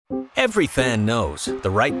Every fan knows the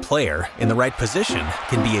right player in the right position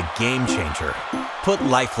can be a game changer. Put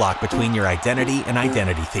LifeLock between your identity and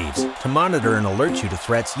identity thieves to monitor and alert you to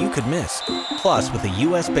threats you could miss. Plus, with a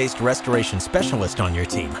U.S.-based restoration specialist on your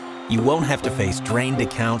team, you won't have to face drained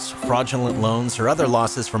accounts, fraudulent loans, or other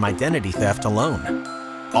losses from identity theft alone.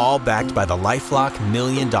 All backed by the LifeLock $1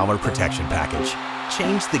 Million Protection Package.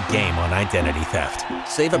 Change the game on identity theft.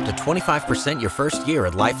 Save up to 25% your first year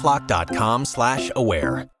at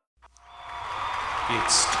LifeLock.com/aware.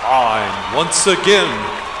 It's time once again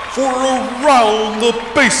for Around the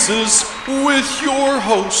Bases with your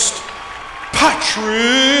host,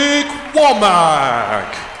 Patrick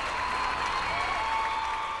Womack.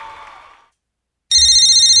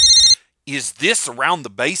 Is this Around the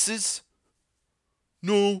Bases?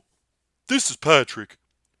 No, this is Patrick.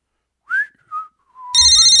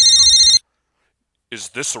 Is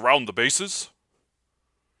this Around the Bases?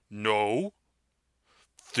 No,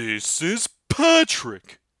 this is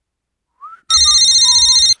Patrick.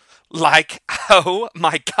 Like, oh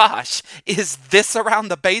my gosh, is this Around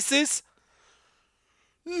the Bases?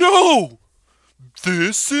 No,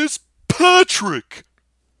 this is Patrick.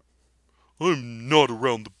 I'm not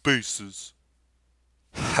around the bases.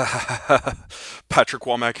 Patrick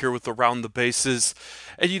Womack here with Around the Bases.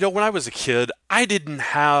 And you know, when I was a kid, I didn't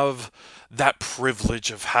have that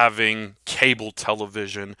privilege of having cable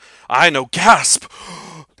television. I know, gasp!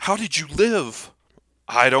 How did you live?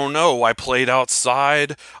 I don't know. I played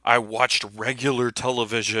outside. I watched regular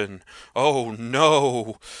television. Oh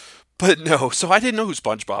no. But no, so I didn't know who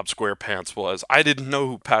SpongeBob SquarePants was. I didn't know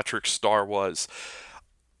who Patrick Star was.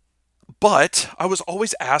 But I was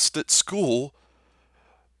always asked at school,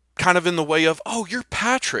 kind of in the way of, oh, you're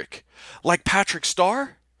Patrick. Like Patrick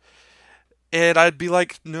Star? And I'd be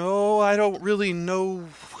like, no, I don't really know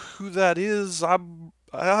who that is. I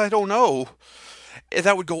don't know. And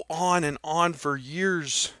that would go on and on for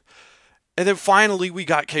years. And then finally we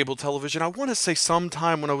got cable television. I want to say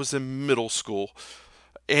sometime when I was in middle school.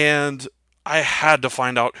 And I had to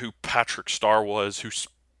find out who Patrick Star was, who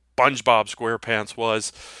SpongeBob SquarePants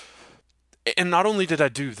was. And not only did I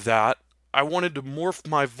do that, I wanted to morph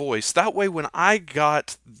my voice. That way when I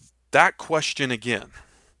got that question again,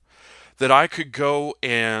 that I could go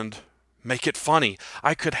and make it funny.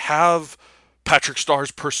 I could have Patrick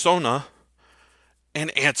Starr's persona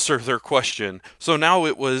and answer their question. So now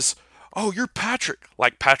it was, oh, you're Patrick,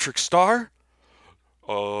 like Patrick Star?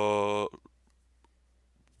 One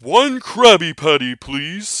Krabby Patty,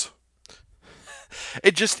 please.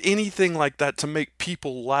 It just anything like that to make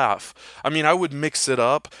people laugh. I mean, I would mix it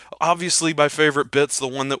up. Obviously, my favorite bit's the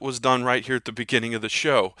one that was done right here at the beginning of the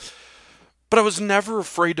show. But I was never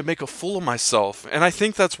afraid to make a fool of myself. And I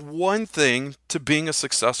think that's one thing to being a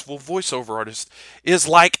successful voiceover artist is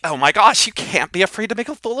like, oh my gosh, you can't be afraid to make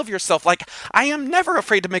a fool of yourself. Like, I am never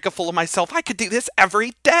afraid to make a fool of myself. I could do this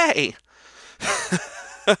every day.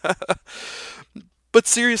 But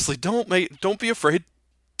seriously, don't be afraid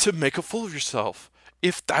to make a fool of yourself.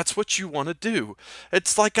 If that's what you want to do.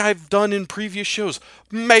 It's like I've done in previous shows.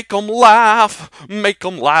 Make them laugh. Make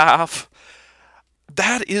them laugh.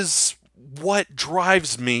 That is what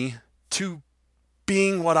drives me to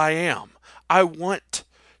being what I am. I want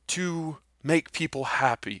to make people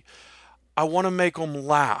happy. I want to make them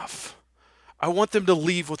laugh. I want them to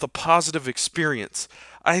leave with a positive experience.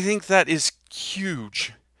 I think that is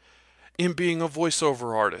huge in being a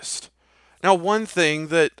voiceover artist. Now, one thing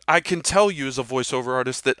that I can tell you as a voiceover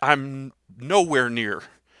artist that I'm nowhere near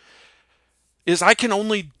is I can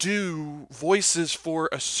only do voices for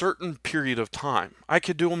a certain period of time. I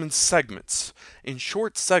could do them in segments, in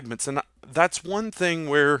short segments, and that's one thing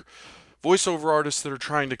where voiceover artists that are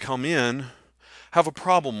trying to come in have a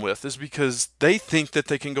problem with, is because they think that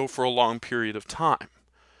they can go for a long period of time.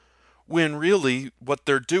 When really what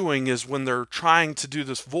they're doing is when they're trying to do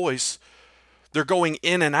this voice, they're going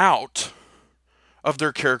in and out of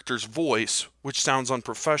their character's voice, which sounds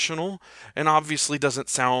unprofessional and obviously doesn't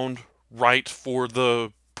sound right for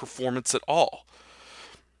the performance at all.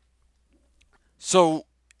 So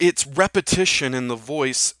it's repetition in the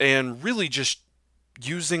voice and really just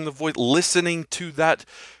using the voice, listening to that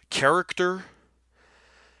character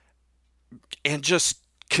and just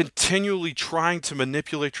continually trying to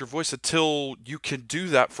manipulate your voice until you can do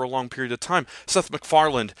that for a long period of time. Seth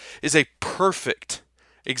MacFarlane is a perfect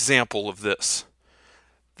example of this.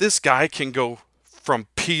 This guy can go from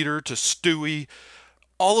Peter to Stewie.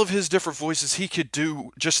 All of his different voices he could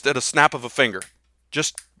do just at a snap of a finger.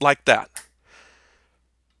 Just like that.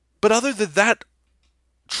 But other than that,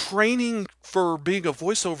 training for being a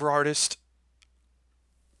voiceover artist,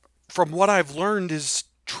 from what I've learned, is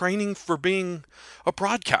training for being a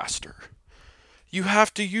broadcaster. You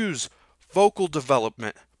have to use vocal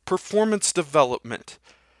development, performance development,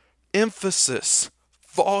 emphasis,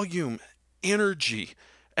 volume, energy,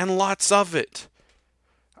 and lots of it.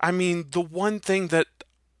 I mean, the one thing that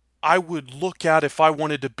I would look at if I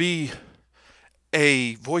wanted to be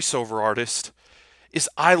a voiceover artist is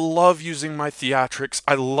I love using my theatrics.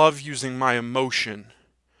 I love using my emotion.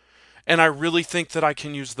 And I really think that I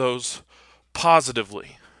can use those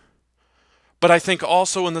positively. But I think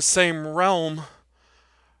also in the same realm,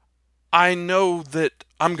 I know that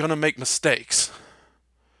I'm going to make mistakes.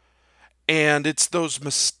 And it's those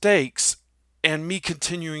mistakes and me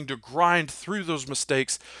continuing to grind through those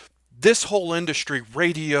mistakes. This whole industry,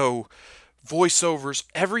 radio, voiceovers,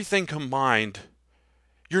 everything combined,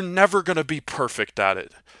 you're never going to be perfect at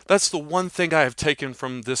it. That's the one thing I have taken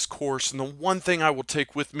from this course, and the one thing I will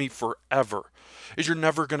take with me forever, is you're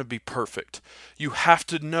never going to be perfect. You have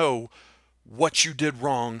to know what you did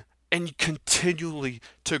wrong and continually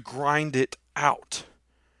to grind it out.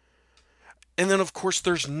 And then, of course,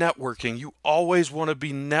 there's networking. You always want to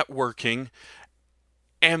be networking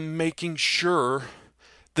and making sure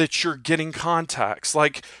that you're getting contacts.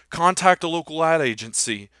 Like, contact a local ad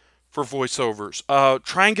agency for voiceovers.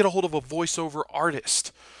 Try and get a hold of a voiceover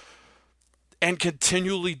artist. And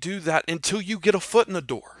continually do that until you get a foot in the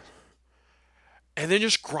door. And then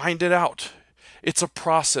just grind it out. It's a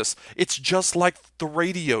process. It's just like the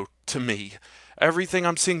radio to me. Everything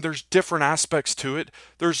I'm seeing, there's different aspects to it.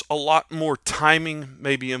 There's a lot more timing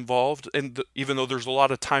maybe involved, and even though there's a lot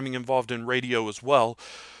of timing involved in radio as well,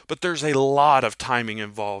 but there's a lot of timing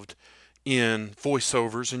involved in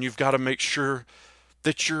voiceovers, and you've got to make sure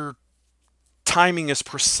that your timing is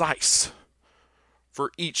precise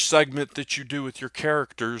for each segment that you do with your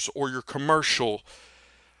characters or your commercial.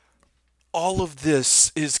 All of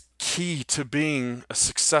this is key to being a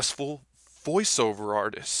successful voiceover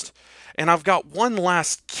artist. And I've got one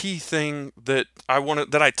last key thing that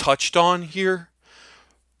I touched on here,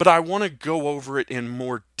 but I want to go over it in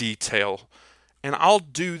more detail. And I'll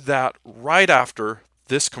do that right after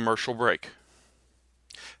this commercial break.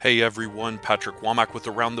 Hey everyone, Patrick Womack with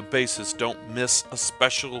Around the Bases. Don't miss a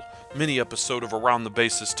special mini episode of Around the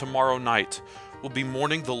Bases tomorrow night. We'll be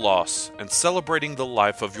mourning the loss and celebrating the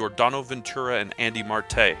life of Yordano Ventura and Andy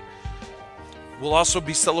Marte. We'll also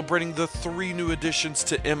be celebrating the 3 new additions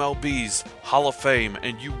to MLB's Hall of Fame,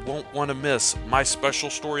 and you won't want to miss my special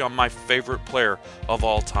story on my favorite player of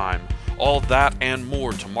all time. All that and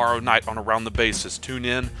more tomorrow night on Around the Bases. Tune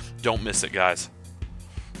in. Don't miss it, guys.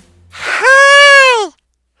 Hi!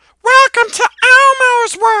 Welcome to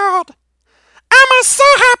Elmo's World! Elmo's so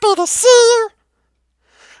happy to see you!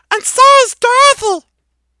 And so is Dorothy!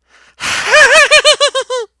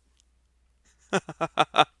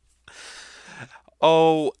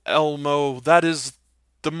 Oh, Elmo, that is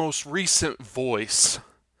the most recent voice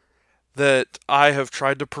that I have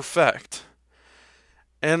tried to perfect.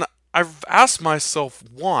 And I've asked myself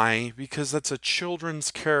why, because that's a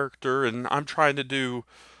children's character and I'm trying to do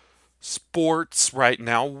sports right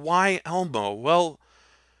now. Why Elmo? Well,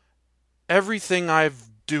 everything I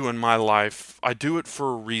do in my life, I do it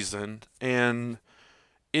for a reason, and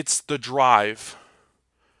it's the drive.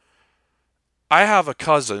 I have a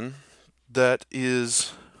cousin that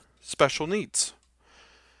is special needs.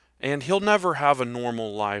 And he'll never have a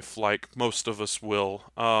normal life like most of us will.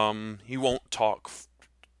 He won't talk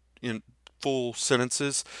in full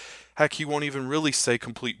sentences. Heck, he won't even really say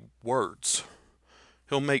complete words.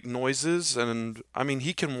 He'll make noises, and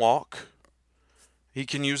he can walk. He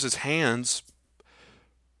can use his hands,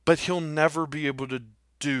 but he'll never be able to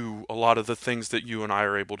do a lot of the things that you and I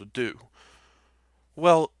are able to do.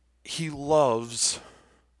 Well, he loves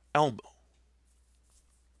Elmo.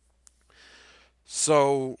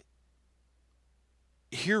 So,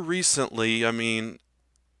 here recently,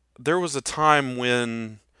 there was a time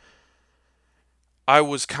when I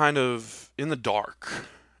was kind of in the dark,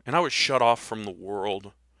 and I was shut off from the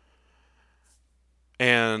world,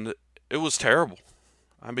 and it was terrible.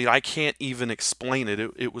 I can't even explain it.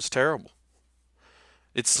 It was terrible.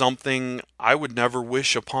 It's something I would never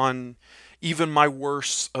wish upon even my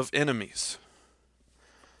worst of enemies.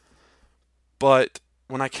 But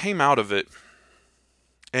when I came out of it,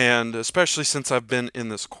 and especially since I've been in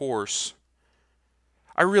this course,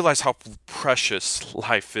 I realize how precious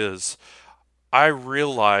life is. I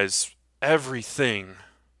realize everything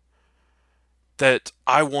that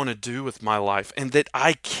I want to do with my life and that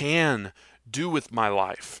I can do with my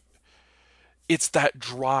life. It's that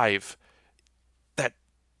drive, that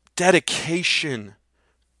dedication,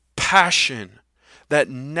 passion, that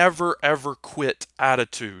never ever quit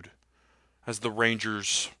attitude as the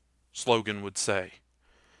Rangers slogan would say.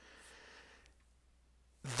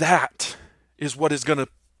 That is what is going to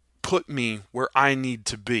put me where I need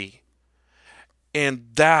to be. And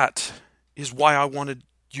that is why I want to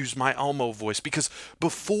use my Elmo voice. Because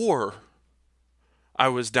before I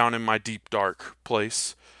was down in my deep, dark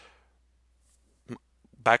place,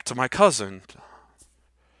 back to my cousin,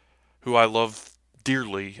 who I love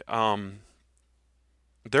dearly,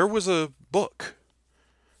 there was a book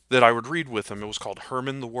that I would read with him. It was called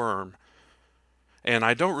Herman the Worm. And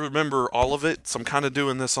I don't remember all of it, so I'm kind of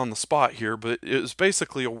doing this on the spot here, but it was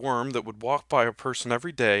basically a worm that would walk by a person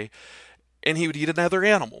every day, and he would eat another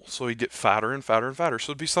animal. So he'd get fatter and fatter and fatter.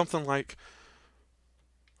 So it'd be something like,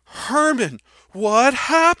 "Herman, what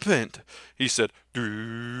happened?" He said,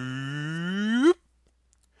 "Doop.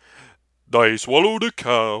 I swallowed a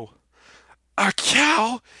cow." "A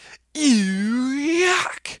cow? Ew,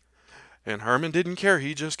 yuck." And Herman didn't care.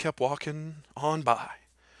 He just kept walking on by.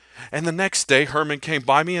 And the next day, Herman came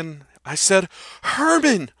by me, and I said,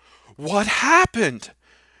 "Herman, what happened?"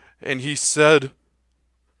 And he said,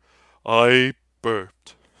 "I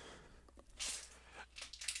burped."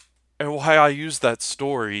 And why I use that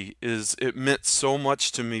story is it meant so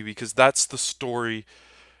much to me, because that's the story.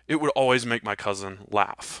 It would always make my cousin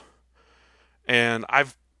laugh. And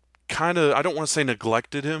I've I don't want to say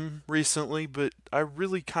neglected him recently, but I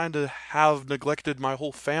really kind of have neglected my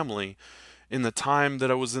whole family in the time that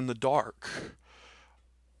I was in the dark.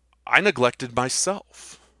 I neglected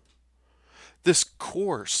myself. This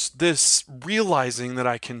course, this realizing that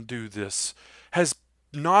I can do this, has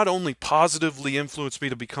not only positively influenced me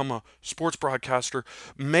to become a sports broadcaster,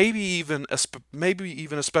 maybe even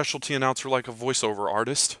a specialty announcer like a voiceover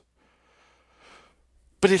artist,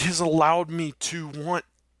 but it has allowed me to want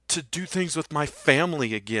to do things with my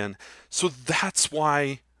family again. So that's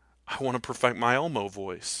why I want to perfect my Elmo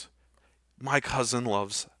voice. My cousin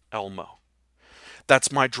loves Elmo.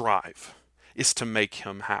 That's my drive, is to make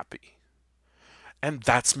him happy. And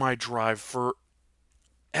that's my drive for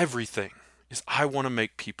everything, is I want to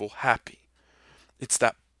make people happy. It's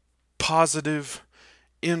that positive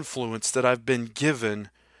influence that I've been given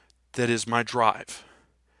that is my drive.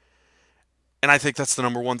 And I think that's the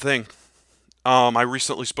number one thing. I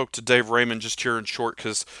recently spoke to Dave Raymond, just here in short,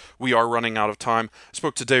 because we are running out of time. I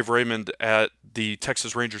spoke to Dave Raymond at the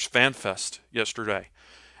Texas Rangers Fan Fest yesterday.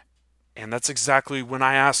 And that's exactly when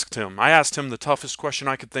I asked him. I asked him the toughest question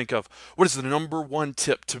I could think of. What is the number one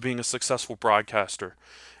tip to being a successful broadcaster?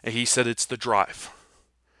 And he said it's the drive.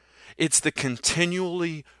 It's the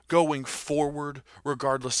continually going forward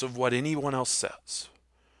regardless of what anyone else says,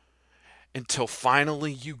 until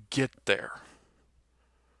finally you get there.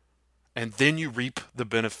 And then you reap the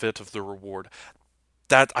benefit of the reward.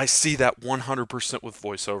 That I see that 100% with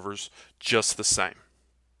voiceovers, just the same.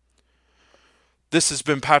 This has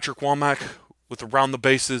been Patrick Womack with Around the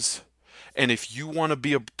Bases. And if you want to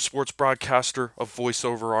be a sports broadcaster, a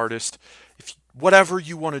voiceover artist, whatever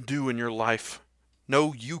you want to do in your life,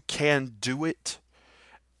 know you can do it,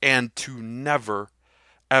 and to never,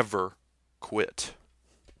 ever quit.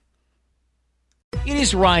 It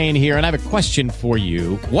is Ryan here, and I have a question for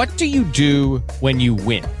you. What do you do when you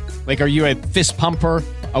win? Like, are you a fist pumper,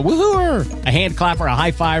 a woohooer, a hand clapper, a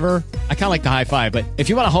high fiver? I kind of like the high five, but if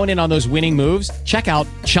you want to hone in on those winning moves, check out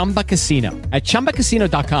Chumba Casino. At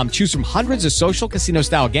ChumbaCasino.com, choose from hundreds of social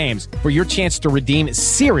casino-style games for your chance to redeem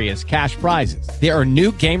serious cash prizes. There are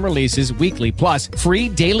new game releases weekly, plus free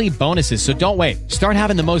daily bonuses. So don't wait. Start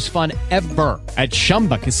having the most fun ever at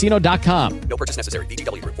ChumbaCasino.com. No purchase necessary.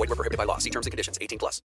 VGW Group. Void where prohibited by law. See terms and conditions. 18+.